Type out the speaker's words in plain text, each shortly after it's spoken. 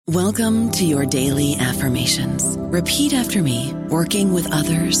Welcome to your daily affirmations. Repeat after me. Working with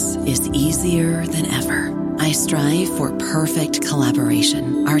others is easier than ever. I strive for perfect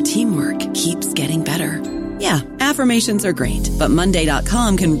collaboration. Our teamwork keeps getting better. Yeah, affirmations are great, but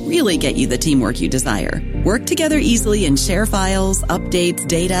Monday.com can really get you the teamwork you desire. Work together easily and share files, updates,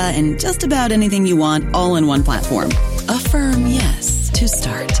 data, and just about anything you want all in one platform. Affirm yes to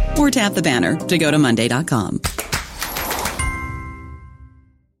start, or tap the banner to go to Monday.com.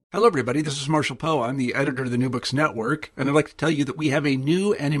 Hello, everybody. This is Marshall Poe. I'm the editor of the New Books Network, and I'd like to tell you that we have a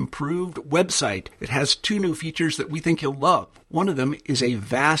new and improved website. It has two new features that we think you'll love. One of them is a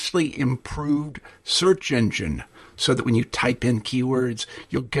vastly improved search engine, so that when you type in keywords,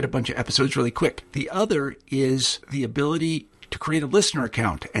 you'll get a bunch of episodes really quick. The other is the ability to create a listener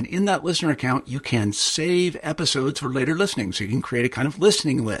account, and in that listener account, you can save episodes for later listening, so you can create a kind of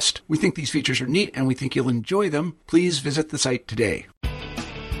listening list. We think these features are neat, and we think you'll enjoy them. Please visit the site today.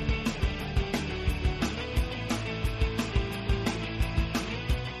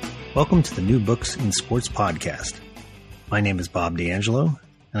 Welcome to the New Books in Sports podcast. My name is Bob D'Angelo,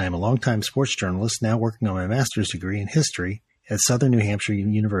 and I am a longtime sports journalist now working on my master's degree in history at Southern New Hampshire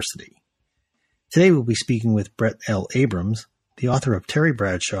University. Today we'll be speaking with Brett L. Abrams, the author of Terry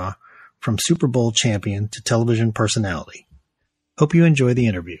Bradshaw, From Super Bowl Champion to Television Personality. Hope you enjoy the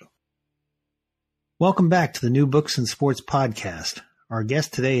interview. Welcome back to the New Books in Sports podcast. Our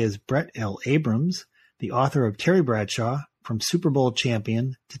guest today is Brett L. Abrams, the author of Terry Bradshaw, From Super Bowl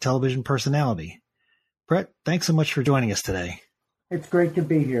Champion to Television Personality. Brett, thanks so much for joining us today. It's great to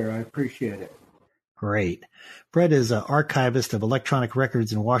be here. I appreciate it. Great. Brett is an archivist of electronic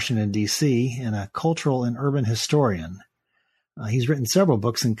records in Washington, D.C., and a cultural and urban historian. He's written several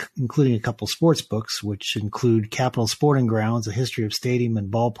books, including a couple sports books, which include Capitol Sporting Grounds, A History of Stadium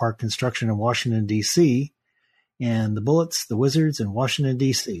and Ballpark Construction in Washington, D.C., and The Bullets, the Wizards, in Washington,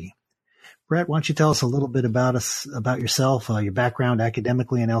 D.C. Brett, why don't you tell us a little bit about yourself, your background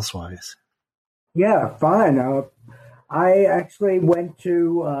academically and elsewise? Yeah, fine. I actually went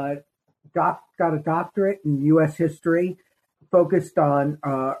to got a doctorate in U.S. history, focused on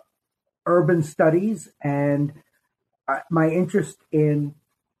urban studies, and my interest in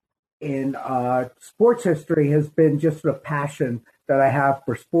sports history has been just a passion that I have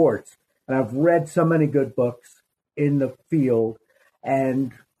for sports. And I've read so many good books in the field,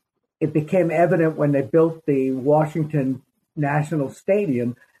 and it became evident when they built the Washington National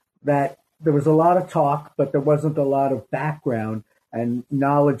Stadium that there was a lot of talk, but there wasn't a lot of background and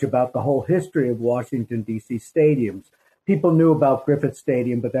knowledge about the whole history of Washington, D.C. stadiums. People knew about Griffith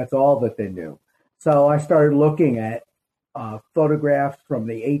Stadium, but that's all that they knew. So I started looking at photographs from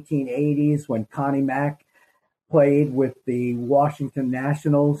the 1880s when Connie Mack played with the Washington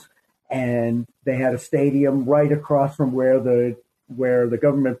Nationals, and they had a stadium right across from where the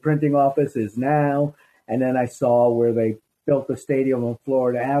government printing office is now. And then I saw where they built the stadium on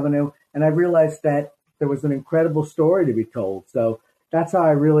Florida Avenue. And I realized that there was an incredible story to be told. So that's how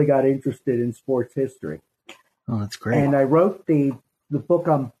I really got interested in sports history. Oh, that's great. And I wrote the book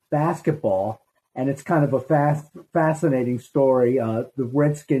on basketball, and it's kind of a fascinating story. The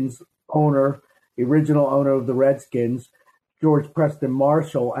Redskins owner, the original owner of the Redskins, George Preston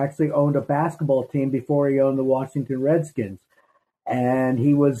Marshall, actually owned a basketball team before he owned the Washington Redskins. And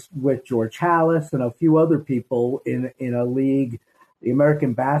he was with George Halas and a few other people in a league, the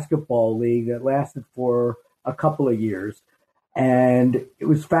American Basketball League, that lasted for a couple of years. And it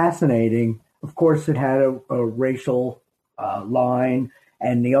was fascinating. Of course, it had a racial line,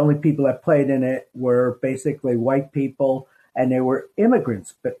 and the only people that played in it were basically white people, and they were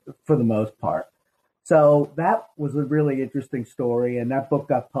immigrants for the most part. So that was a really interesting story, and that book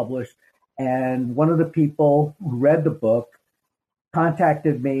got published. And one of the people who read the book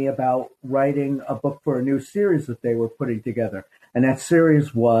contacted me about writing a book for a new series that they were putting together. And that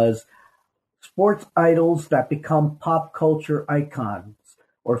series was Sports Idols That Become Pop Culture Icons,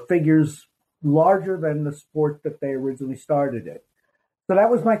 or figures larger than the sport that they originally started in. So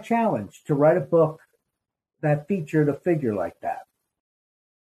that was my challenge, to write a book that featured a figure like that.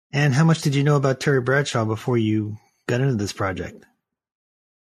 And how much did you know about Terry Bradshaw before you got into this project?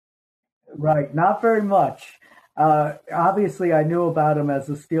 Right, not very much. Obviously, I knew about him as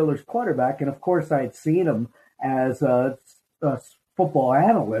a Steelers quarterback, and of course, I had seen him as a football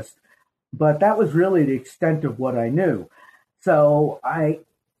analyst, but that was really the extent of what I knew. So I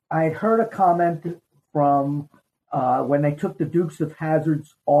heard a comment from when they took the Dukes of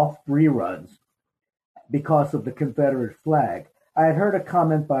Hazzard's off reruns because of the Confederate flag. I had heard a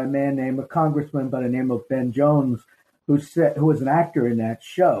comment by a congressman by the name of Ben Jones, who was an actor in that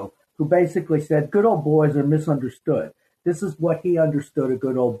show, who basically said, good old boys are misunderstood. This is what he understood a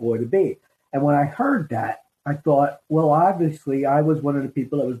good old boy to be. And when I heard that, I thought, well, obviously, I was one of the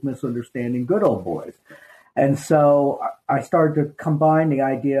people that was misunderstanding good old boys. And so I started to combine the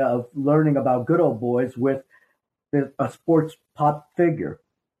idea of learning about good old boys with a sports pop figure.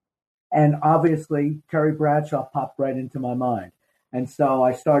 And obviously, Terry Bradshaw popped right into my mind. And so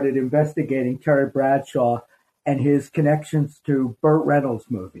I started investigating Terry Bradshaw and his connections to Burt Reynolds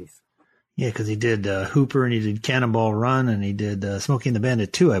movies. Yeah, because he did Hooper, and he did Cannonball Run, and he did Smokey and the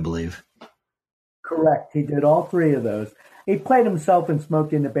Bandit 2, I believe. Correct. He did all three of those. He played himself in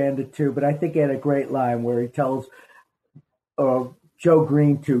Smokey and the Bandit too, but I think he had a great line where he tells Joe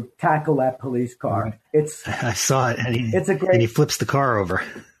Green to tackle that police car. Right. I saw it, and he flips the car over.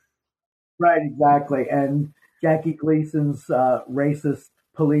 Right, exactly. And Jackie Gleason's racist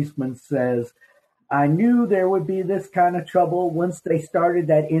policeman says, "I knew there would be this kind of trouble once they started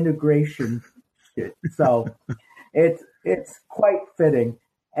that integration shit." So it's quite fitting,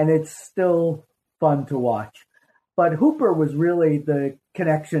 and it's still fun to watch. But Hooper was really the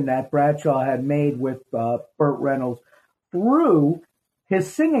connection that Bradshaw had made with Burt Reynolds through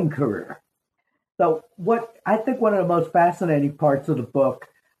his singing career. So what I think one of the most fascinating parts of the book,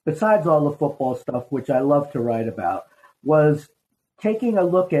 besides all the football stuff, which I love to write about, was taking a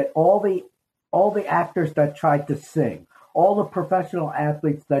look at all the actors that tried to sing, all the professional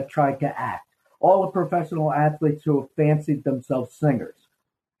athletes that tried to act, all the professional athletes who have fancied themselves singers.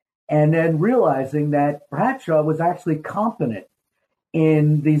 And then realizing that Bradshaw was actually competent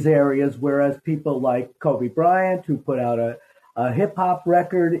in these areas, whereas people like Kobe Bryant, who put out a hip-hop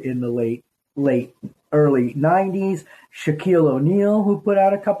record in the early 90s, Shaquille O'Neal, who put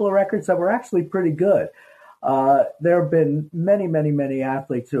out a couple of records that were actually pretty good. There have been many, many, many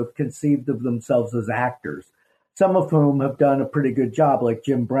athletes who have conceived of themselves as actors, some of whom have done a pretty good job, like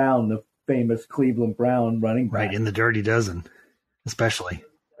Jim Brown, the famous Cleveland Brown running back. Right, in The Dirty Dozen, especially.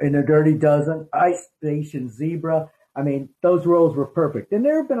 In The Dirty Dozen, Ice Station Zebra. I mean, those roles were perfect. And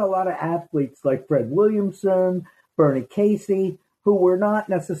there have been a lot of athletes like Fred Williamson, Bernie Casey, who were not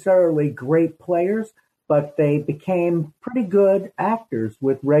necessarily great players, but they became pretty good actors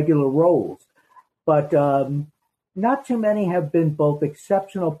with regular roles. But not too many have been both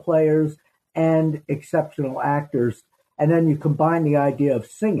exceptional players and exceptional actors. And then you combine the idea of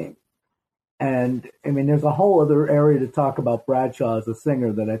singing. And I mean, there's a whole other area to talk about Bradshaw as a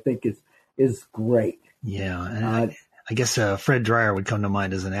singer that I think is great. Yeah. And I guess Fred Dryer would come to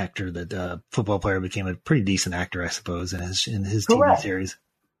mind as an actor that football player became a pretty decent actor, I suppose, in his TV series.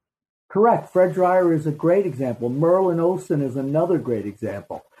 Correct. Fred Dryer is a great example. Merlin Olsen is another great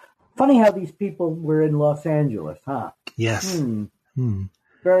example. Funny how these people were in Los Angeles, huh? Yes.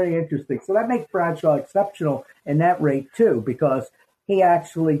 Very interesting. So that makes Bradshaw exceptional in that rate, too, because he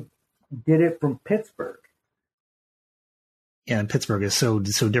actually did it from Pittsburgh. Yeah, and Pittsburgh is so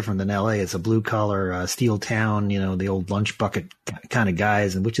different than LA. It's a blue collar steel town, the old lunch bucket kind of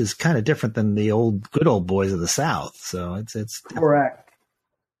guys, and which is kind of different than the good old boys of the South. So it's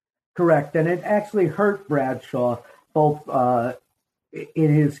correct, and it actually hurt Bradshaw both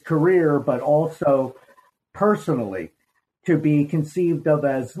in his career, but also personally, to be conceived of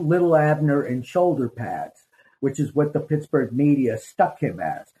as Little Abner in shoulder pads, which is what the Pittsburgh media stuck him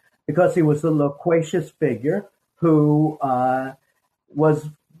as, because he was a loquacious figure who was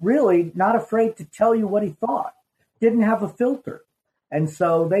really not afraid to tell you what he thought, didn't have a filter. And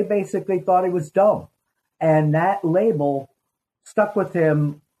so they basically thought he was dumb. And that label stuck with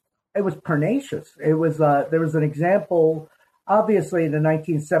him. It was pernicious. It was there was an example, obviously, in the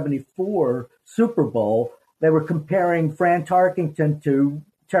 1974 Super Bowl. They were comparing Fran Tarkington to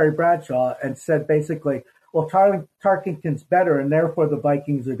Terry Bradshaw and said basically, well, Tarkington's better, and therefore the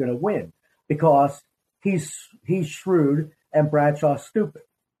Vikings are going to win because he's shrewd and Bradshaw's stupid.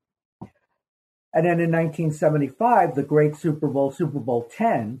 And then in 1975, the great Super Bowl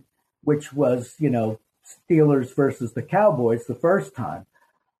 10, which was, Steelers versus the Cowboys the first time,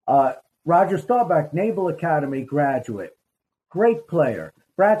 Roger Staubach, Naval Academy graduate, great player.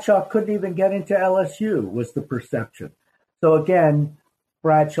 Bradshaw couldn't even get into LSU, was the perception. So again,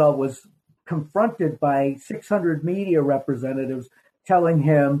 Bradshaw was confronted by 600 media representatives telling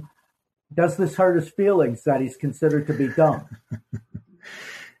him, does this hurt his feelings that he's considered to be dumb?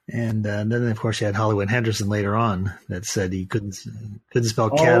 And then, of course, you had Hollywood Henderson later on that said he couldn't spell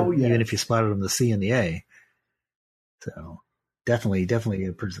cat even if you spotted him the C and the A. So definitely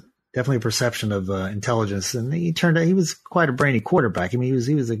a perception of intelligence. And he turned out he was quite a brainy quarterback. I mean,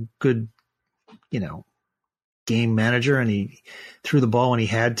 he was a good, game manager, and he threw the ball when he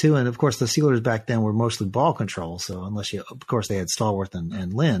had to. And of course, the Steelers back then were mostly ball control. So of course, they had Stallworth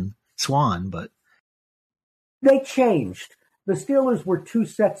and Lynn Swan, but They changed. The Steelers were two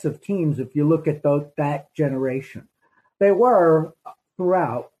sets of teams if you look at that generation. They were,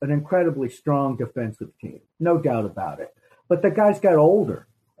 throughout, an incredibly strong defensive team, no doubt about it. But the guys got older.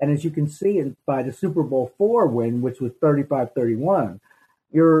 And as you can see by the Super Bowl IV win, which was 35-31,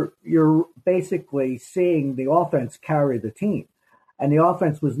 you're basically seeing the offense carry the team. And the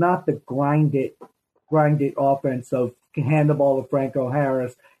offense was not the grind it offense of hand the ball to Franco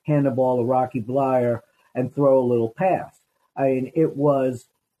Harris, hand the ball to Rocky Bleier, and throw a little pass. I mean, it was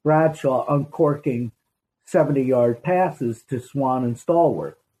Bradshaw uncorking 70-yard passes to Swan and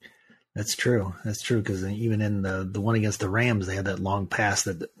Stallworth. That's true. That's true, because even in the one against the Rams, they had that long pass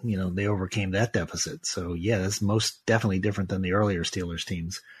that, they overcame that deficit. So, yeah, that's most definitely different than the earlier Steelers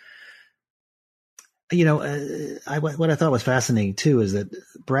teams. What I thought was fascinating, too, is that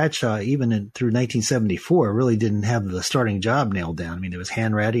Bradshaw, even through 1974, really didn't have the starting job nailed down. I mean, there was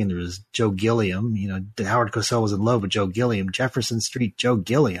Hanratty and there was Joe Gilliam. Howard Cosell was in love with Joe Gilliam, Jefferson Street Joe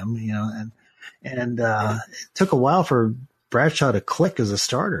Gilliam, and it took a while for Bradshaw to click as a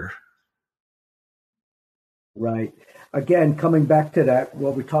starter. Right. Again, coming back to that,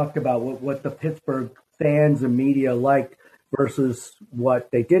 what we talked about, what the Pittsburgh fans and media liked versus what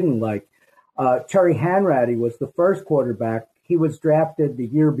they didn't like. Terry Hanratty was the first quarterback. He was drafted the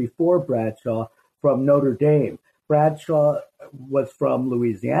year before Bradshaw from Notre Dame. Bradshaw was from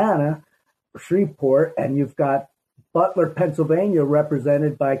Louisiana, Shreveport, and you've got Butler, Pennsylvania,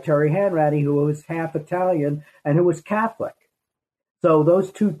 represented by Terry Hanratty, who was half Italian and who was Catholic. So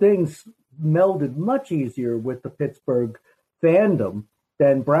those two things melded much easier with the Pittsburgh fandom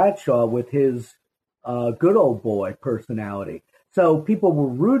than Bradshaw with his good old boy personality. So people were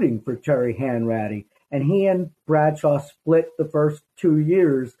rooting for Terry Hanratty, and he and Bradshaw split the first 2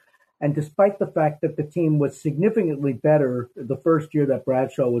 years. And despite the fact that the team was significantly better the first year that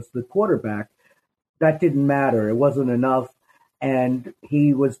Bradshaw was the quarterback, that didn't matter. It wasn't enough. And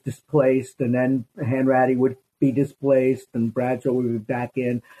he was displaced, and then Hanratty would be displaced, and Bradshaw would be back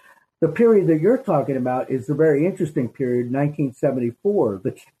in. The period that you're talking about is a very interesting period, 1974.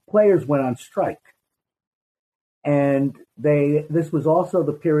 The players went on strike. And this was also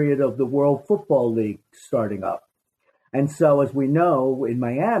the period of the World Football League starting up. And so, as we know, in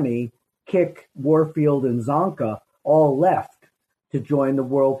Miami, Kick, Warfield, and Zonka all left to join the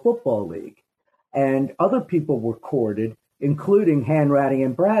World Football League. And other people were courted, including Hanratty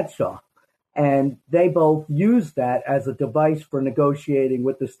and Bradshaw. And they both used that as a device for negotiating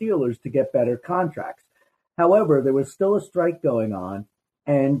with the Steelers to get better contracts. However, there was still a strike going on,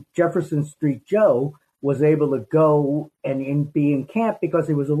 and Jefferson Street Joe was able to go and be in camp because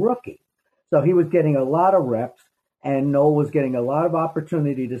he was a rookie. So he was getting a lot of reps, and Noel was getting a lot of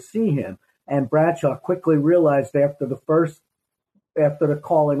opportunity to see him. And Bradshaw quickly realized after the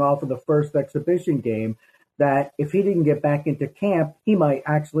calling off of the first exhibition game that if he didn't get back into camp, he might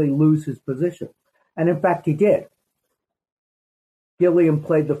actually lose his position. And in fact, he did. Gilliam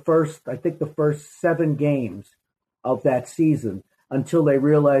played the first 7 games of that season until they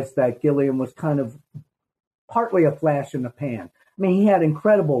realized that Gilliam was kind of partly a flash in the pan. I mean, he had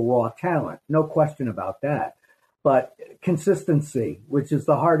incredible raw talent, no question about that. But consistency, which is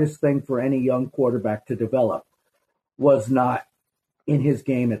the hardest thing for any young quarterback to develop, was not in his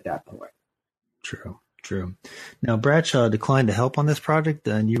game at that point. True. Now, Bradshaw declined to help on this project,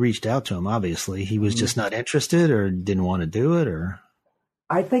 and you reached out to him, obviously. He was just not interested or didn't want to do it, or?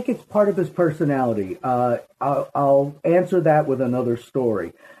 I think it's part of his personality. I'll answer that with another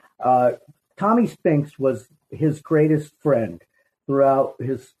story. Tommy Spinks was his greatest friend throughout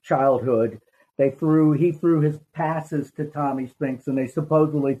his childhood. He threw his passes to Tommy Spinks, and they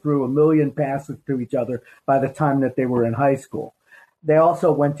supposedly threw 1 million passes to each other by the time that they were in high school. They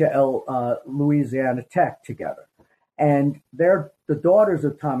also went to Louisiana Tech together. And the daughters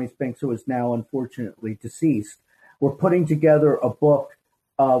of Tommy Spinks, who is now unfortunately deceased, were putting together a book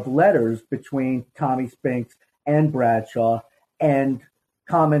of letters between Tommy Spinks and Bradshaw and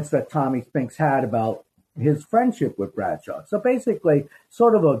comments that Tommy Spinks had about his friendship with Bradshaw. So basically,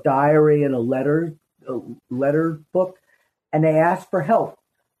 sort of a diary and a letter book. And they asked for help.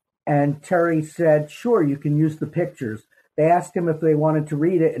 And Terry said, sure, you can use the pictures. They asked him if they wanted to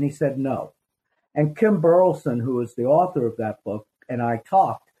read it, and he said no. And Kim Burleson, who is the author of that book, and I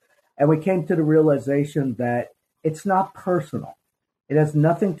talked, and we came to the realization that it's not personal. It has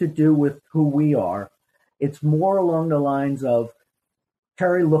nothing to do with who we are. It's more along the lines of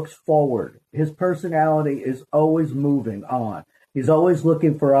Terry looks forward. His personality is always moving on. He's always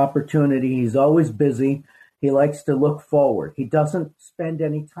looking for opportunity. He's always busy. He likes to look forward. He doesn't spend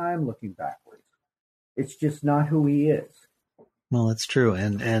any time looking backwards. It's just not who he is. Well, that's true.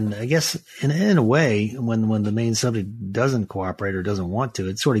 And I guess in a way, when the main subject doesn't cooperate or doesn't want to,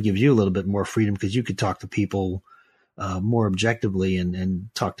 it sort of gives you a little bit more freedom because you could talk to people more objectively and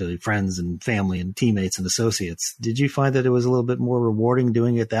talk to friends and family and teammates and associates. Did you find that it was a little bit more rewarding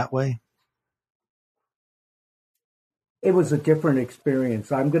doing it that way? It was a different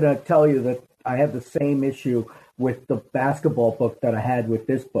experience. I'm going to tell you that I had the same issue with the basketball book that I had with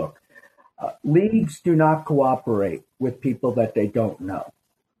this book. Leagues do not cooperate with people that they don't know.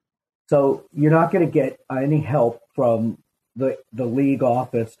 So you're not going to get any help from the league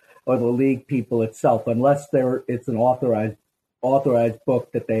office or the league people itself unless it's an authorized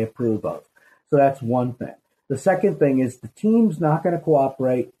book that they approve of. So that's one thing. The second thing is the team's not going to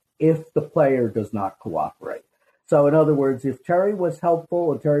cooperate if the player does not cooperate. So in other words, if Terry was helpful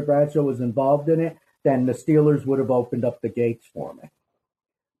or Terry Bradshaw was involved in it, then the Steelers would have opened up the gates for me.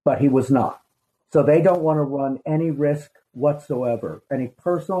 But he was not. So they don't want to run any risk whatsoever, any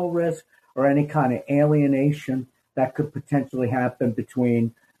personal risk or any kind of alienation that could potentially happen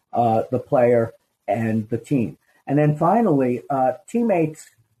between the player and the team. And then finally,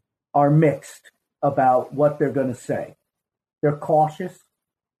 teammates are mixed about what they're going to say. They're cautious.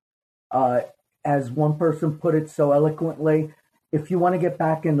 As one person put it so eloquently, if you want to get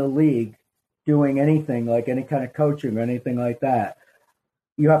back in the league doing anything like any kind of coaching or anything like that,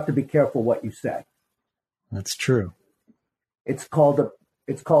 you have to be careful what you say. That's true. It's called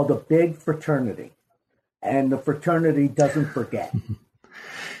a big fraternity, and the fraternity doesn't forget.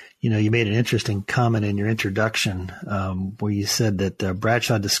 You made an interesting comment in your introduction where you said that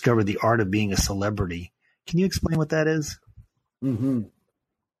Bradshaw discovered the art of being a celebrity. Can you explain what that is? Mm-hmm.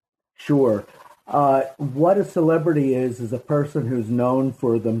 Sure. What a celebrity is a person who's known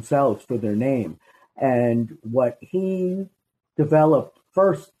for themselves, for their name. And what he developed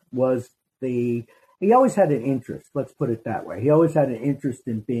first was he always had an interest, let's put it that way. He always had an interest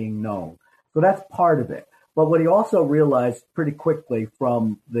in being known. So that's part of it. But what he also realized pretty quickly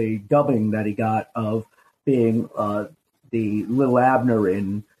from the dubbing that he got of being the Little Abner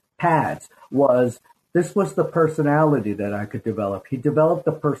in Pads was this was the personality that I could develop. He developed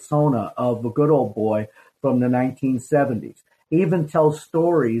the persona of a good old boy from the 1970s. He even tells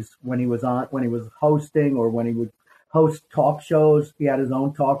stories when he was hosting or when he would host talk shows. He had his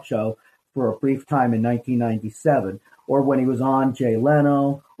own talk show for a brief time in 1997, or when he was on Jay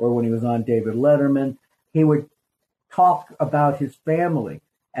Leno, or when he was on David Letterman. He would talk about his family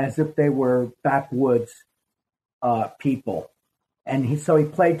as if they were backwoods people. And so he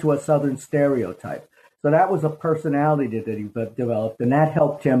played to a Southern stereotype. So that was a personality that he developed, and that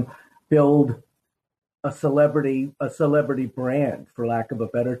helped him build a celebrity brand, for lack of a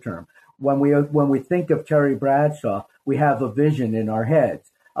better term. When we think of Terry Bradshaw, we have a vision in our heads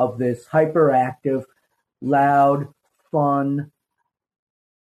of this hyperactive, loud, fun,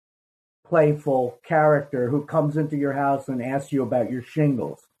 playful character who comes into your house and asks you about your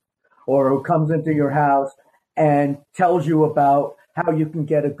shingles, or who comes into your house and tells you about how you can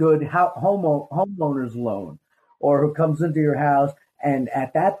get a good homeowner's loan, or who comes into your house and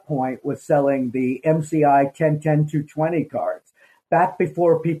at that point was selling the MCI 10-10-220 cards. Back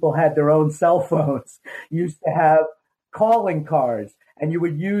before people had their own cell phones, used to have calling cards, and you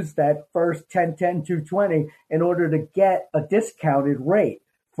would use that first 10-10-220 in order to get a discounted rate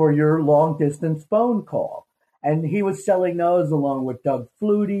for your long-distance phone call. And he was selling those along with Doug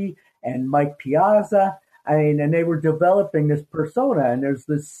Flutie and Mike Piazza. And they were developing this persona. And there's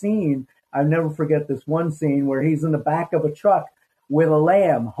this scene, I'll never forget this one scene where he's in the back of a truck with a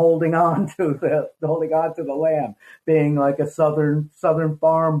lamb, holding on to the lamb, being like a southern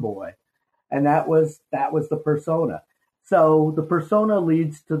farm boy. And that was the persona. So the persona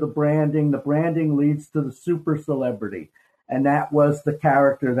leads to the branding leads to the super celebrity. And that was the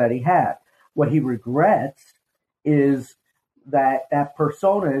character that he had. What he regrets is that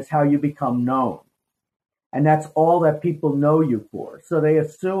persona is how you become known. And that's all that people know you for. So they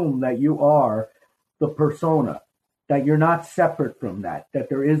assume that you are the persona, that you're not separate from that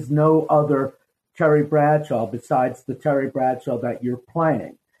there is no other Terry Bradshaw besides the Terry Bradshaw that you're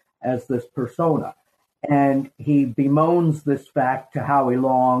playing as this persona. And he bemoans this fact to Howie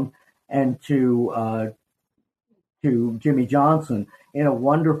Long and to Jimmy Johnson in a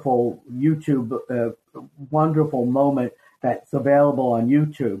wonderful wonderful moment that's available on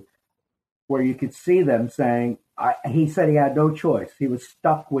YouTube, where you could see them saying, he said he had no choice. He was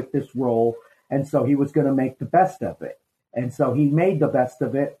stuck with this role, and so he was going to make the best of it. And so he made the best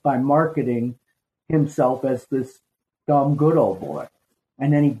of it by marketing himself as this dumb, good old boy.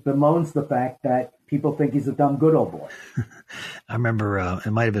 And then he bemoans the fact that people think he's a dumb good old boy. I remember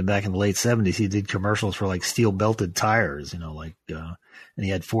it might have been back in the late 70s. He did commercials for like steel belted tires, and he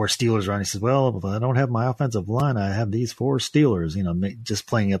had 4 Steelers around. He says, well, if I don't have my offensive line, I have these 4 Steelers, just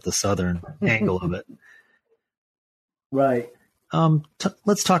playing up the Southern angle of it. Right.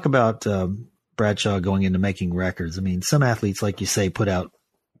 Let's talk about Bradshaw going into making records. I mean, some athletes, like you say, put out,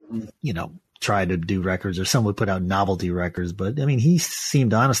 try to do records, or some would put out novelty records. But I mean, he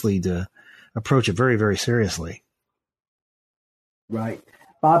seemed honestly to approach it very, very seriously. Right.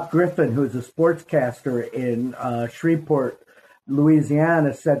 Bob Griffin, who's a sportscaster in Shreveport,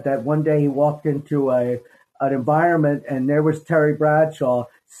 Louisiana, said that one day he walked into an environment and there was Terry Bradshaw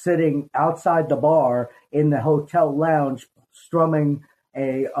sitting outside the bar in the hotel lounge strumming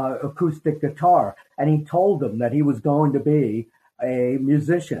a acoustic guitar. And he told them that he was going to be a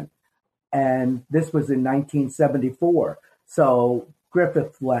musician. And this was in 1974. So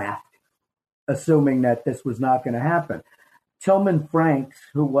Griffith laughed, assuming that this was not going to happen. Tillman Franks,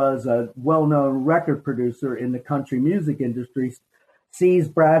 who was a well-known record producer in the country music industry, sees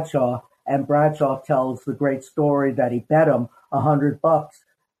Bradshaw, and Bradshaw tells the great story that he bet him $100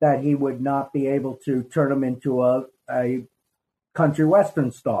 that he would not be able to turn him into a country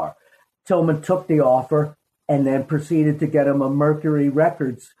western star. Tillman took the offer and then proceeded to get him a Mercury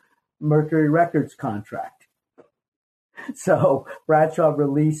Records contract. So Bradshaw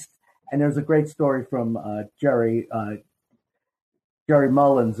released, and there's a great story from Jerry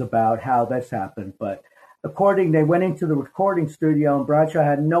Mullins about how this happened. But they went into the recording studio, and Bradshaw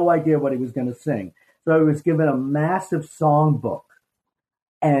had no idea what he was going to sing. So he was given a massive songbook.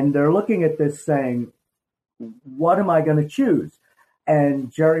 And they're looking at this saying, what am I going to choose?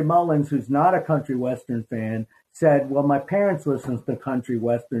 And Jerry Mullins, who's not a country western fan, said, well, my parents listened to country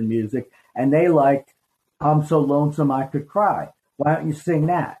western music, and they liked I'm So Lonesome I Could Cry. Why don't you sing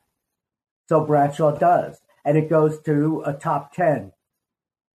that? So Bradshaw does. And it goes to a top 10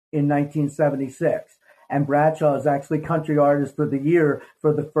 in 1976. And Bradshaw is actually Country Artist of the Year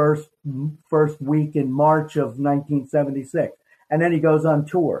for the first week in March of 1976. And then he goes on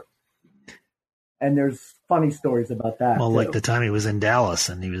tour. And there's funny stories about that. Well, too. Like the time he was in Dallas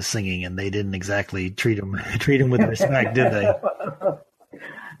and he was singing, and they didn't exactly treat him with respect, did they?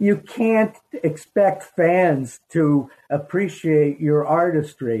 You can't expect fans to appreciate your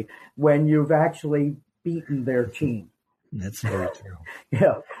artistry when you've actually beaten their team. That's very true.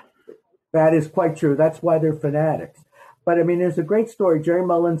 Yeah, that is quite true. That's why they're fanatics. But I mean, there's a great story. Jerry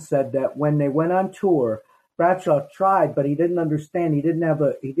Mullins said that when they went on tour, Bradshaw tried, but he didn't understand. He didn't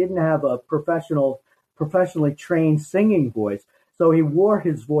have a professionally trained singing voice. So he wore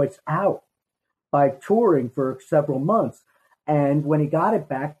his voice out by touring for several months. And when he got it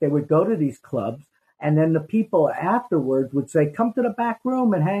back, they would go to these clubs, and then the people afterwards would say, come to the back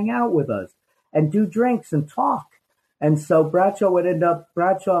room and hang out with us and do drinks and talk. And so Bradshaw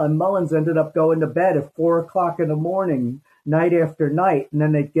and Mullins ended up going to bed at 4:00 in the morning, night after night. And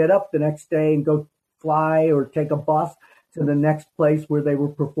then they'd get up the next day and go fly or take a bus to the next place where they were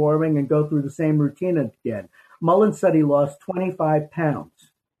performing and go through the same routine again. Mullins said he lost 25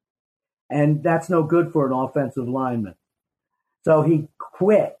 pounds, and that's no good for an offensive lineman. So he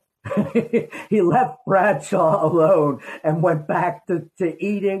quit. He left Bradshaw alone and went back to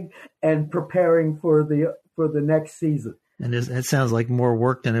eating and preparing for the next season. And it sounds like more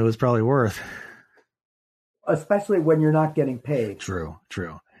work than it was probably worth. Especially when you're not getting paid. True.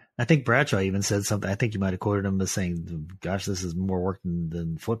 I think Bradshaw even said something. I think you might have quoted him as saying, gosh, this is more work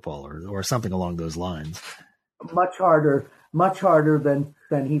than football or something along those lines. Much harder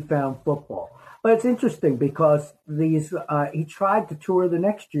than he found football. But it's interesting because he tried to tour the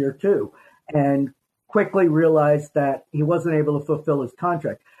next year too, and quickly realized that he wasn't able to fulfill his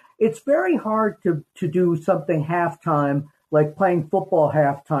contract. It's very hard to do something halftime, like playing football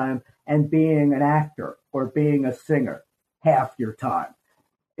halftime and being an actor or being a singer half your time.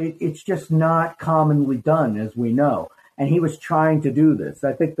 It's just not commonly done, as we know. And he was trying to do this.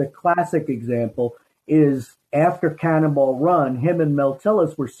 I think the classic example is after Cannonball Run, him and Mel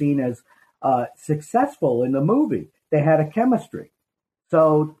Tillis were seen as successful in the movie. They had a chemistry.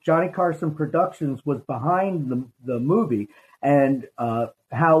 So Johnny Carson Productions was behind the movie, and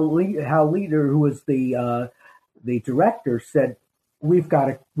Hal Leader, who was the director, said, "We've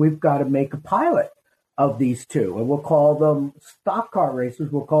got to make a pilot of these two, and we'll call them stock car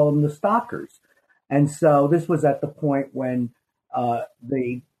racers. We'll call them the Stockers." And so this was at the point when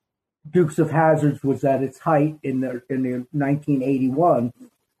the Dukes of Hazzard was at its height in the 1981.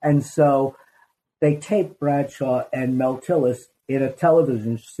 And so they taped Bradshaw and Mel Tillis in a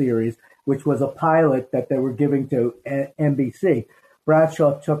television series, which was a pilot that they were giving to NBC.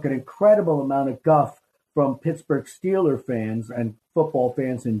 Bradshaw took an incredible amount of guff from Pittsburgh Steelers fans and football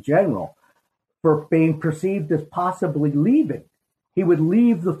fans in general for being perceived as possibly leaving. He would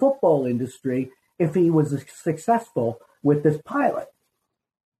leave the football industry if he was successful with this pilot.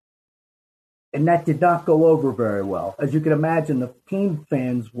 And that did not go over very well. As you can imagine, the team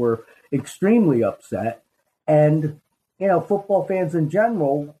fans were extremely upset. And, football fans in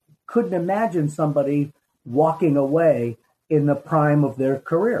general couldn't imagine somebody walking away in the prime of their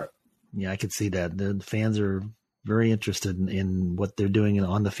career. Yeah, I could see that. The fans are very interested in what they're doing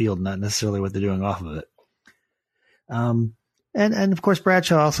on the field, not necessarily what they're doing off of it. And of course,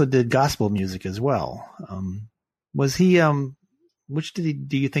 Bradshaw also did gospel music as well. Was he? Which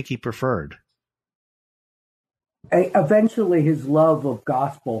do you think he preferred? Eventually, his love of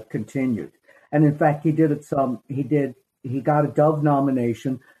gospel continued, and in fact, he got a Dove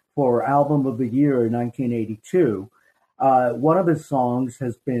nomination for Album of the Year in 1982. One of his songs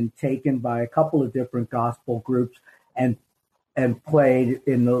has been taken by a couple of different gospel groups and played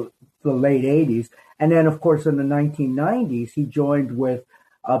in the late 80s. And then, of course, in the 1990s, he joined with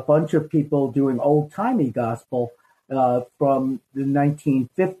a bunch of people doing old-timey gospel from the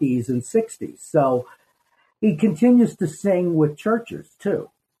 1950s and 60s. So he continues to sing with churches, too,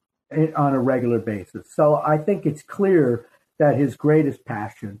 on a regular basis. So I think it's clear that his greatest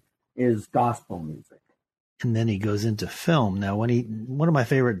passion is gospel music. And then he goes into film. Now, one of my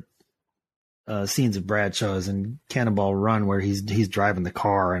favorite scenes of Bradshaw is in Cannonball Run, where he's driving the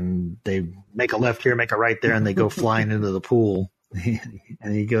car and they make a left here, make a right there, and they go flying into the pool.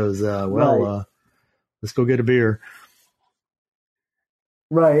 And he goes, let's go get a beer.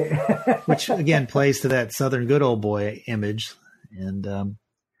 Right. Which, again, plays to that Southern good old boy image. And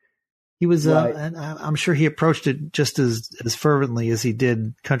he was, right. And I'm sure he approached it just as fervently as he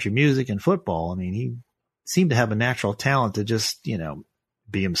did country music and football. I mean, he seemed to have a natural talent to just,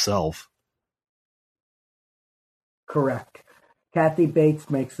 be himself. Correct. Kathy Bates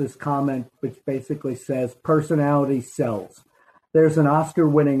makes this comment, which basically says personality sells. There's an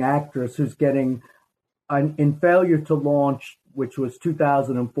Oscar-winning actress who's getting, in Failure to Launch, which was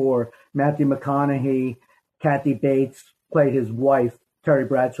 2004, Matthew McConaughey, Kathy Bates played his wife, Terry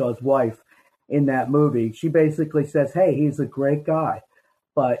Bradshaw's wife, in that movie. She basically says, hey, he's a great guy,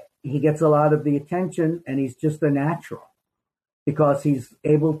 but he gets a lot of the attention and he's just a natural because he's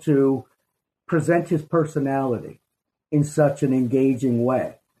able to present his personality in such an engaging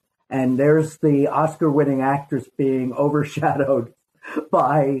way. And there's the Oscar-winning actress being overshadowed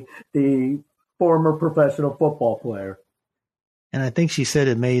by the former professional football player. And I think she said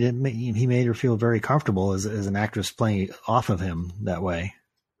he made her feel very comfortable as an actress playing off of him that way.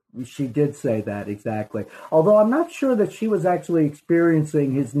 She did say that, exactly. Although I'm not sure that she was actually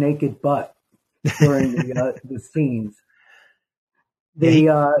experiencing his naked butt during the scenes. He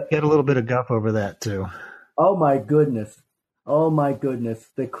had a little bit of guff over that, too. Oh, my goodness.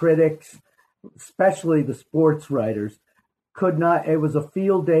 The critics, especially the sports writers, could not. It was a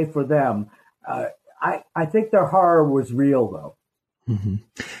field day for them. I think their horror was real, though. Mm-hmm.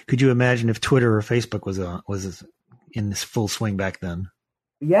 Could you imagine if Twitter or Facebook was in this full swing back then?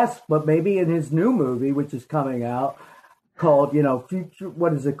 Yes, but maybe in his new movie, which is coming out, called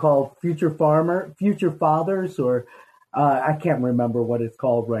Future Fathers, or I can't remember what it's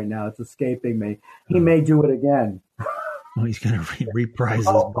called right now. It's escaping me. He may do it again. Well, he's going to reprise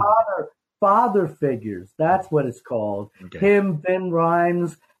his Father Figures. That's what it's called. Okay. Him, Vin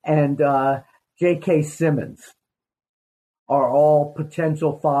Rhames, and J.K. Simmons are all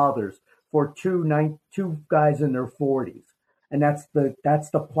potential fathers for two guys in their 40s, and that's the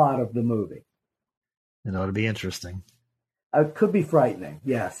plot of the movie. It ought to be interesting. It could be frightening.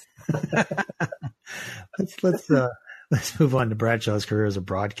 Yes. Let's move on to Bradshaw's career as a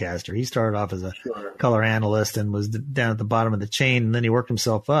broadcaster. He started off as a color analyst and was down at the bottom of the chain, and then he worked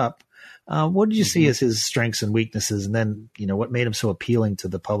himself up. What did you see as his strengths and weaknesses, and then what made him so appealing to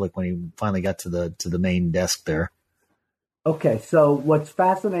the public when he finally got to the main desk there? Okay, so what's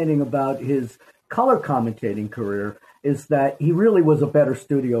fascinating about his color commentating career is that he really was a better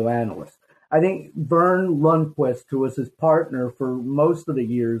studio analyst. I think Vern Lundquist, who was his partner for most of the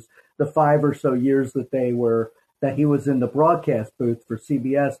years, the 5 or so years that he was in the broadcast booth for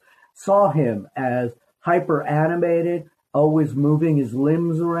CBS, saw him as hyper animated, always moving his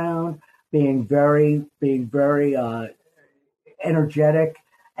limbs around, being very energetic,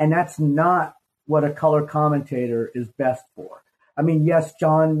 and that's not what a color commentator is best for. I mean, yes,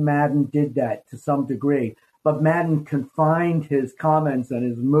 John Madden did that to some degree, but Madden confined his comments and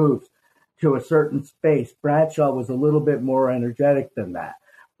his moves to a certain space. Bradshaw was a little bit more energetic than that.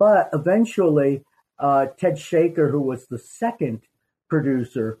 But eventually, Ted Shaker, who was the second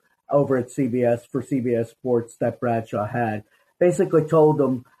producer over at CBS for CBS Sports that Bradshaw had, basically told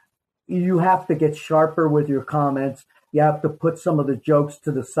him, you have to get sharper with your comments. You have to put some of the jokes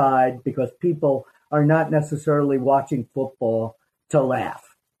to the side because people are not necessarily watching football to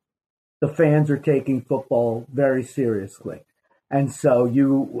laugh. The fans are taking football very seriously. And so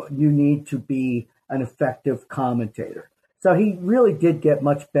you need to be an effective commentator. So he really did get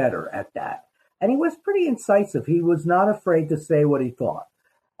much better at that. And he was pretty incisive. He was not afraid to say what he thought.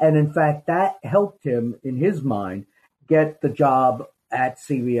 And in fact, that helped him, in his mind, get the job at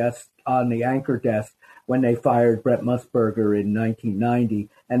CBS on the anchor desk when they fired Brent Musburger in 1990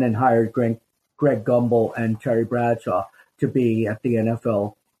 and then hired Greg Gumbel and Terry Bradshaw to be at the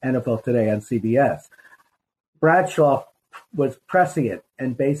NFL Today on CBS. Bradshaw was prescient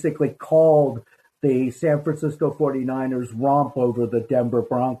and basically called the San Francisco 49ers romp over the Denver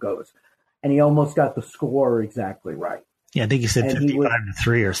Broncos. And he almost got the score exactly right. Yeah, I think he said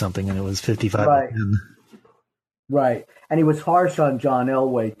 55-3 or something, and it was 55-10. Right. And he was harsh on John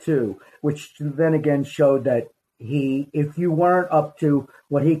Elway, too, which then again showed that if you weren't up to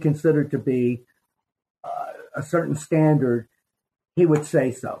what he considered to be a certain standard, he would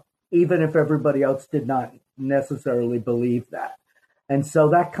say so, even if everybody else did not necessarily believe that. And so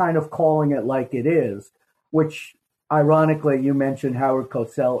that kind of calling it like it is, which ironically, you mentioned Howard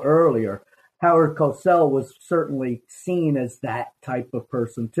Cosell earlier. Howard Cosell was certainly seen as that type of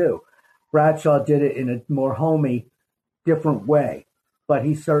person too. Bradshaw did it in a more homey, different way, but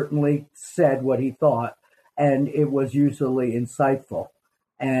he certainly said what he thought, and it was usually insightful.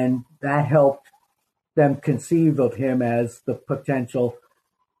 And that helped them conceive of him as the potential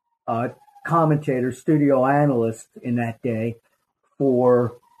commentator, studio analyst in that day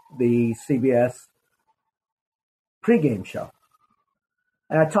for the CBS pregame show.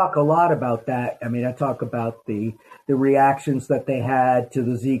 And I talk a lot about that. I mean, I talk about the reactions that they had to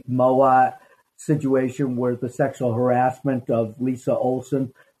the Zeke Mowat situation where the sexual harassment of Lisa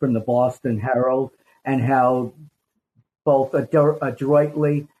Olson from the Boston Herald, and how both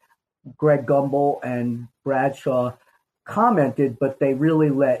adroitly Greg Gumbel and Bradshaw commented, but they really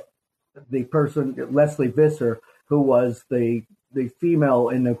let the person, Leslie Visser, who was the female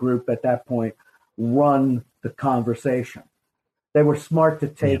in the group at that point, run the conversation. They were smart to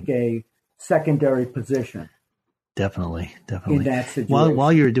take a secondary position. Definitely. In that situation.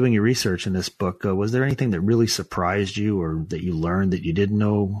 While you were doing your research in this book, was there anything that really surprised you or that you learned that you didn't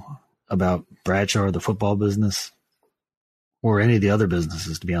know about Bradshaw or the football business or any of the other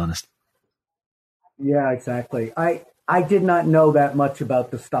businesses, to be honest? Yeah, exactly. I did not know that much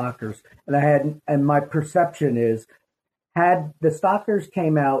about the Stalkers, and my perception is, had the Stalkers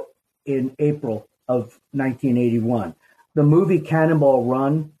came out in April of 1981, the movie Cannonball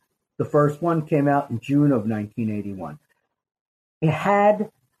Run, the first one, came out in June of 1981.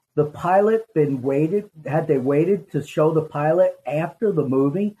 Had the pilot had they waited to show the pilot after the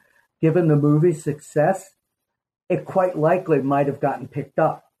movie, given the movie's success, it quite likely might have gotten picked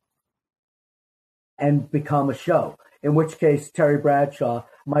up and become a show, in which case Terry Bradshaw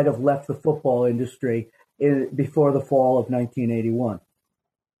might have left the football industry before the fall of 1981.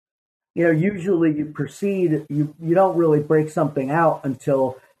 You know, usually you don't really break something out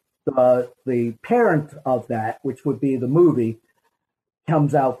until the parent of that, which would be the movie,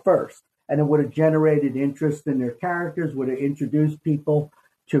 comes out first. And it would have generated interest in their characters, would have introduced people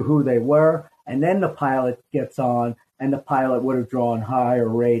to who they were, and then the pilot gets on, and the pilot would have drawn higher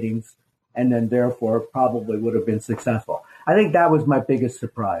ratings, and then therefore probably would have been successful. I think that was my biggest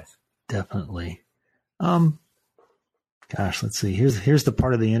surprise. Definitely. Gosh, let's see. Here's the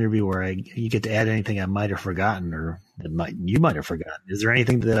part of the interview where you get to add anything I might have forgotten or you might have forgotten. Is there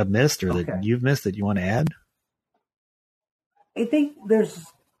anything that I've missed or that you've missed that you want to add? I think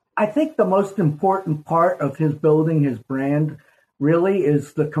the most important part of his building his brand really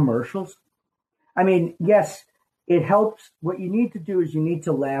is the commercials. I mean, yes, it helps. What you need to do is you need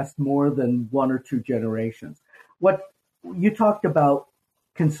to last more than one or two generations. What you talked about,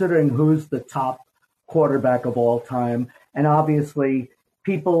 considering who's the top quarterback of all time, and obviously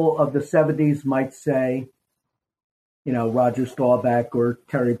people of the 70s might say, you know, Roger Staubach or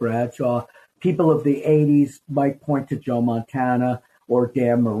Terry Bradshaw. People of the 80s might point to Joe Montana or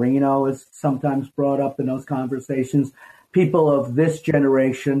Dan Marino is sometimes brought up in those conversations. People of this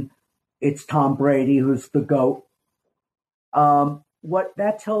generation, it's Tom Brady, who's the GOAT. What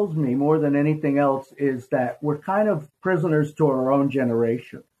that tells me more than anything else is that we're kind of prisoners to our own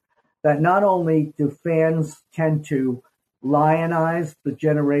generation. That not only do fans tend to lionize the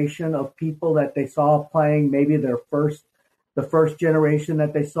generation of people that they saw playing, maybe the first generation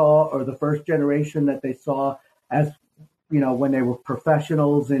that they saw, or the first generation that they saw as when they were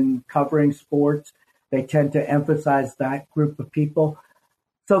professionals in covering sports, they tend to emphasize that group of people.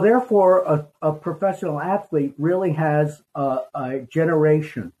 So therefore, a professional athlete really has a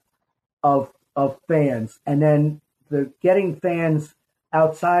generation of fans, and then getting fans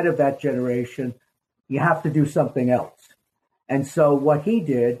outside of that generation, you have to do something else. And so what he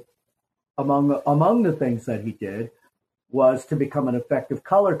did, among the things that he did, was to become an effective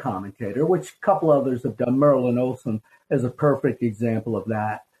color commentator, which a couple others have done. Merlin Olsen is a perfect example of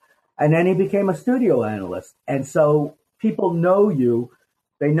that. And then he became a studio analyst. And so people know you.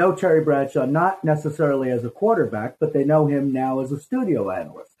 They know Terry Bradshaw, not necessarily as a quarterback, but they know him now as a studio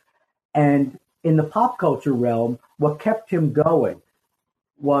analyst. And in the pop culture realm, what kept him going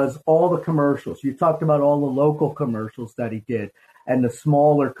was all the commercials. You talked about all the local commercials that he did and the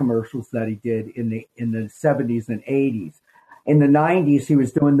smaller commercials that he did in the 70s and 80s. In the 90s, he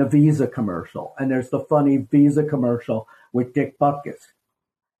was doing the Visa commercial, and there's the funny Visa commercial with Dick Butkus.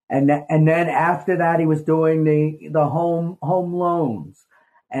 And then after that, he was doing the home loans,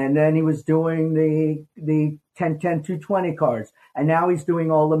 and then he was doing the 10-10-220 cards, and now he's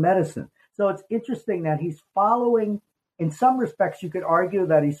doing all the medicine. So it's interesting that he's following. In some respects, you could argue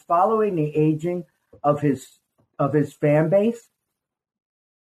that he's following the aging of his fan base.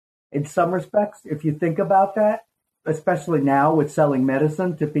 In some respects, if you think about that, especially now with selling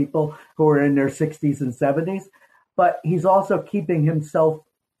medicine to people who are in their 60s and 70s, but he's also keeping himself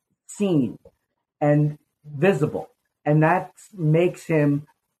seen and visible, and that makes him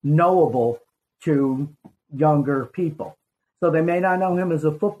knowable to younger people. So they may not know him as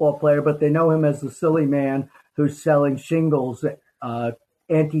a football player, but they know him as the silly man who's selling shingles,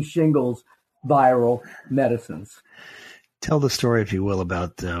 anti-shingles viral medicines. Tell the story, if you will,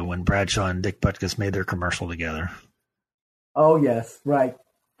 about when Bradshaw and Dick Butkus made their commercial together. Oh, yes, right.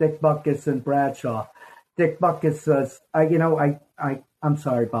 Dick Butkus and Bradshaw. Dick Butkus says, I'm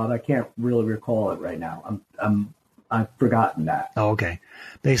sorry, Bob, I can't really recall it right now. I've forgotten that. Oh, okay.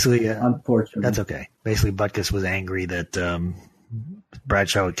 Basically, unfortunately, that's okay. Basically, Butkus was angry that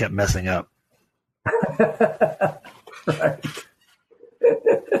Bradshaw kept messing up. Right.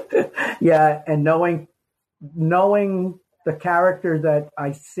 Yeah, and knowing the character that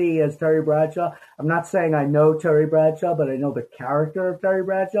I see as Terry Bradshaw, I'm not saying I know Terry Bradshaw, but I know the character of Terry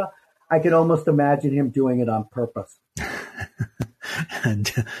Bradshaw. I could almost imagine him doing it on purpose.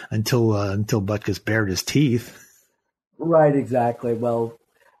 until Butkus bared his teeth. Right, exactly. Well,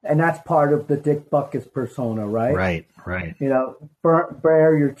 and that's part of the Dick Butkus persona, right? Right.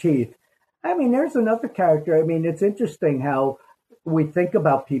 Bare your teeth. I mean, there's another character. I mean, it's interesting how we think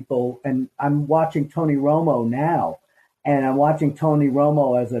about people, and I'm watching Tony Romo now, and I'm watching Tony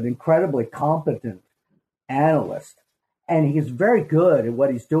Romo as an incredibly competent analyst, and he's very good at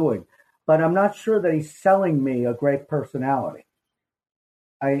what he's doing, but I'm not sure that he's selling me a great personality.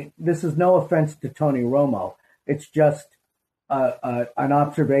 This is no offense to Tony Romo. It's just an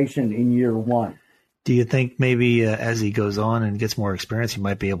observation in year one. Do you think maybe as he goes on and gets more experience, he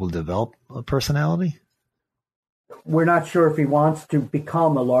might be able to develop a personality? We're not sure if he wants to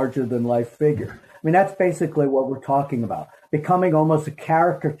become a larger-than-life figure. I mean, that's basically what we're talking about, becoming almost a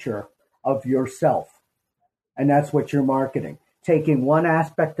caricature of yourself. And that's what you're marketing, taking one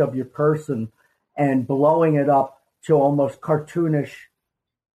aspect of your person and blowing it up to almost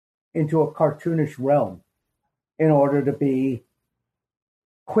into a cartoonish realm in order to be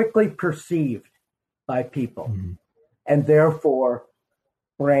quickly perceived by people, and therefore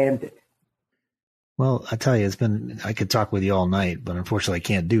branded. Well, I tell you, I could talk with you all night, but unfortunately I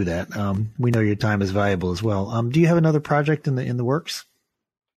can't do that. We know your time is valuable as well. Do you have another project in the works?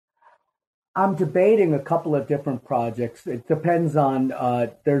 I'm debating a couple of different projects. It depends on,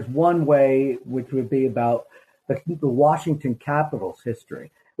 there's one way, which would be about the Washington Capitals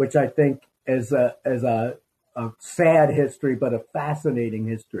history, which I think is a sad history, but a fascinating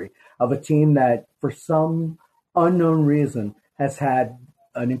history of a team that, for some unknown reason, has had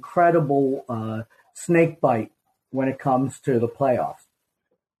an incredible snake bite when it comes to the playoffs.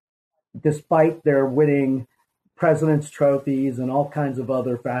 Despite their winning President's trophies and all kinds of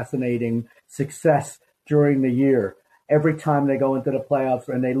other fascinating success during the year, every time they go into the playoffs,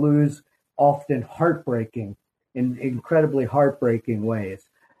 and they lose often in incredibly heartbreaking ways.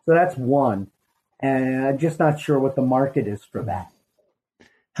 So that's one. And I'm just not sure what the market is for that.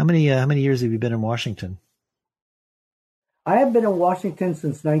 How many years have you been in Washington? I have been in Washington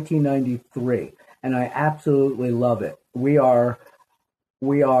since 1993, and I absolutely love it. We are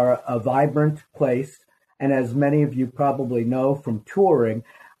a vibrant place, and as many of you probably know from touring,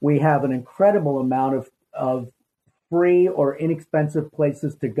 we have an incredible amount of free or inexpensive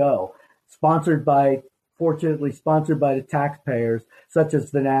places to go, sponsored by fortunately sponsored by the taxpayers, such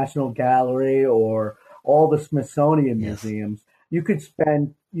as the National Gallery or all the Smithsonian museums. You could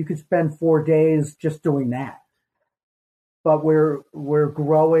spend 4 days just doing that. But we're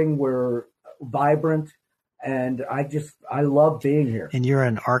growing, we're vibrant, and I love being here. And you're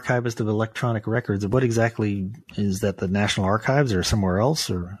an archivist of electronic records. What exactly is that? The National Archives or somewhere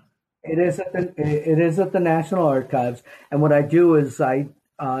else? Or it is at the National Archives. And what I do is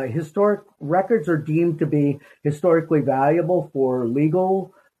historic records are deemed to be historically valuable for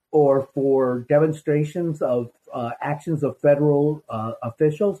legal or for demonstrations of actions of federal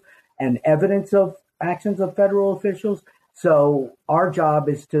officials and evidence of actions of federal officials. So our job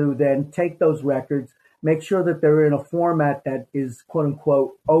is to then take those records, make sure that they're in a format that is quote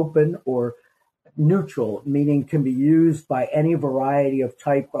unquote open or neutral, meaning can be used by any variety of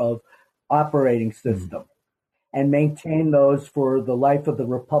type of operating system, and maintain those for the life of the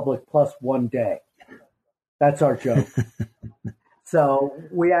Republic plus 1 day. That's our joke. So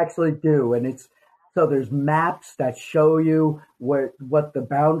we actually do. And so there's maps that show you what the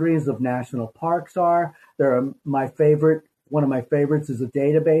boundaries of national parks are. One of my favorites is a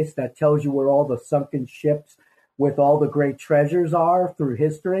database that tells you where all the sunken ships with all the great treasures are through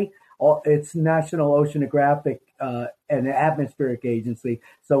history. It's National Oceanographic and Atmospheric Agency,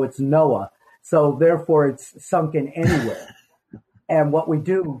 so it's NOAA. So therefore, it's sunken anywhere. And what we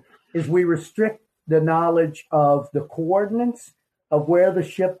do is we restrict the knowledge of the coordinates of where the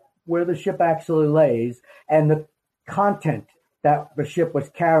ship actually lays and the content that the ship was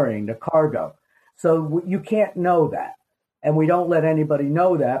carrying, the cargo. So you can't know that. And we don't let anybody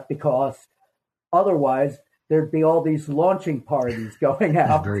know that because otherwise there'd be all these launching parties going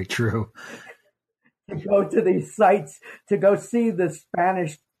out. Very true. To go to these sites to go see the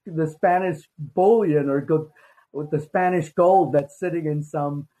Spanish bullion or go with the Spanish gold that's sitting in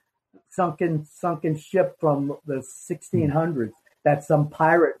some sunken ship from the 1600s that some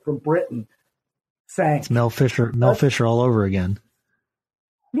pirate from Britain sank. It's Mel Fisher all over again.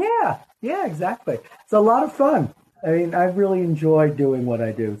 Yeah, exactly. It's a lot of fun. I mean, I really enjoy doing what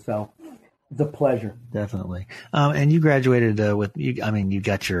I do, so it's a pleasure. Definitely. And you graduated you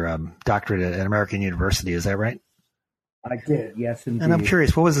got your doctorate at American University, is that right? I did, yes, indeed. And I'm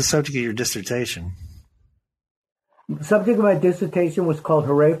curious, what was the subject of your dissertation? The subject of my dissertation was called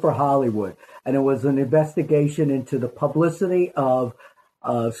Hooray for Hollywood, and it was an investigation into the publicity of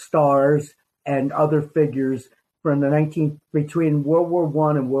stars and other figures between World War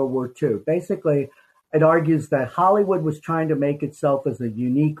I and World War II. Basically, it argues that Hollywood was trying to make itself as a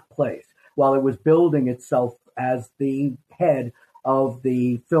unique place while it was building itself as the head of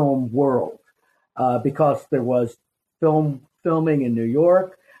the film world, because there was filming in New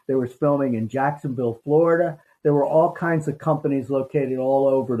York, there was filming in Jacksonville, Florida. There were all kinds of companies located all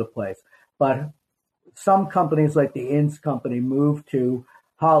over the place. But some companies like the Ince Company moved to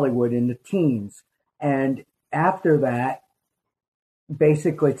Hollywood in the teens. And after that,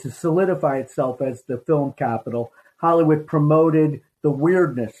 basically to solidify itself as the film capital, Hollywood promoted the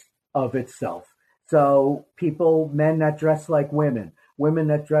weirdness of itself. So men that dress like women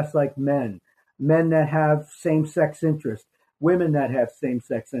that dress like men that have same-sex interests, women that have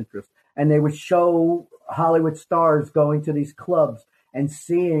same-sex interests. And they would show Hollywood stars going to these clubs and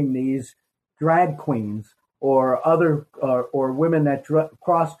seeing these drag queens or other or women that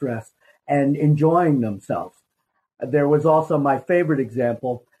cross-dress and enjoying themselves. There was also my favorite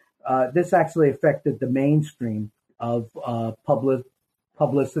example. This actually affected the mainstream of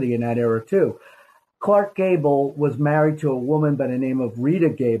publicity in that era too. Clark Gable was married to a woman by the name of Rita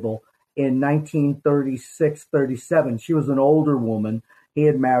Gable in 1936-37. She was an older woman. He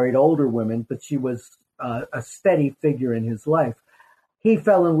had married older women, but she was a steady figure in his life. He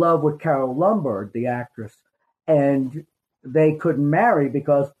fell in love with Carole Lombard, the actress, and they couldn't marry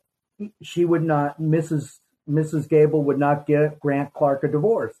because Mrs. Gable would not grant Clark a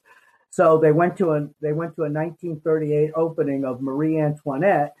divorce. So they went to a 1938 opening of Marie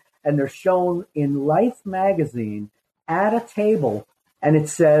Antoinette, and they're shown in Life magazine at a table, and it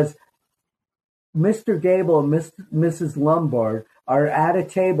says, Mr. Gable and Mrs. Lombard are at a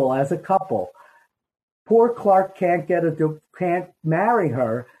table as a couple. Poor Clark can't marry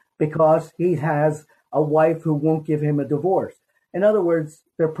her because he has a wife who won't give him a divorce. In other words,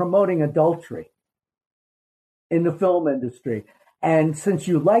 they're promoting adultery in the film industry. And since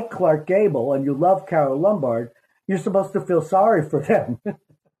you like Clark Gable and you love Carole Lombard, you're supposed to feel sorry for them.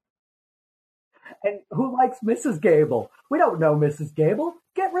 And who likes Mrs. Gable? We don't know Mrs. Gable.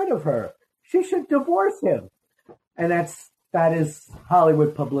 Get rid of her. She should divorce him. And that is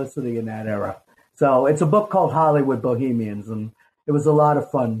Hollywood publicity in that era. So it's a book called Hollywood Bohemians, and it was a lot of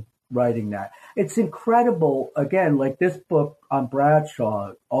fun writing that. It's incredible. Again, like this book on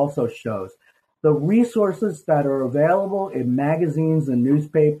Bradshaw also shows the resources that are available in magazines and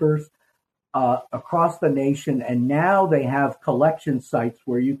newspapers across the nation. And now they have collection sites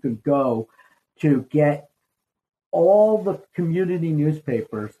where you can go to get all the community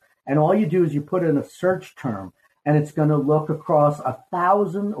newspapers. And all you do is you put in a search term, and it's going to look across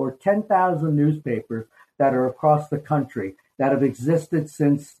 1,000 or 10,000 newspapers that are across the country that have existed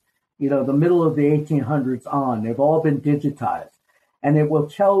since, the middle of the 1800s on. They've all been digitized. And it will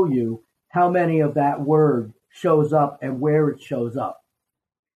tell you how many of that word shows up and where it shows up.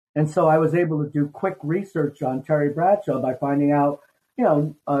 And so I was able to do quick research on Terry Bradshaw by finding out,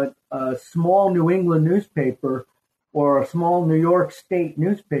 a small New England newspaper or a small New York State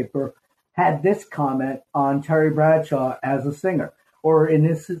newspaper had this comment on Terry Bradshaw as a singer. Or in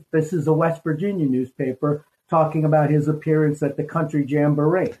this is a West Virginia newspaper talking about his appearance at the Country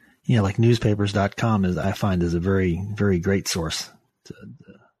Jamboree. Yeah, like newspapers.com I find is a very, very great source to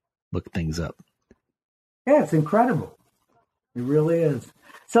look things up. Yeah, it's incredible. It really is.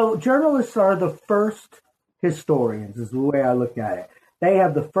 So journalists are the first historians, is the way I look at it. They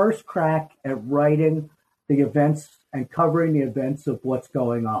have the first crack at writing the events and covering the events of what's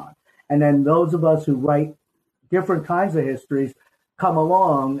going on. And then those of us who write different kinds of histories come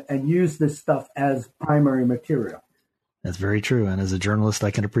along and use this stuff as primary material. That's very true. And as a journalist,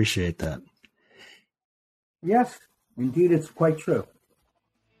 I can appreciate that. Yes, indeed, it's quite true.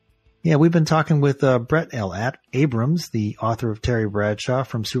 Yeah, we've been talking with Brett L. Abrams, the author of Terry Bradshaw,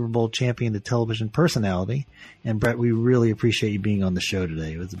 from Super Bowl champion to television personality. And Brett, we really appreciate you being on the show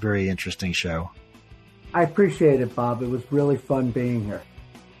today. It was a very interesting show. I appreciate it, Bob. It was really fun being here.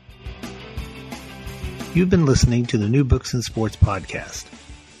 You've been listening to the New Books in Sports podcast.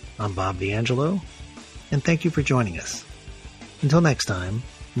 I'm Bob D'Angelo, and thank you for joining us. Until next time,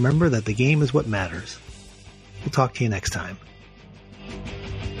 remember that the game is what matters. We'll talk to you next time.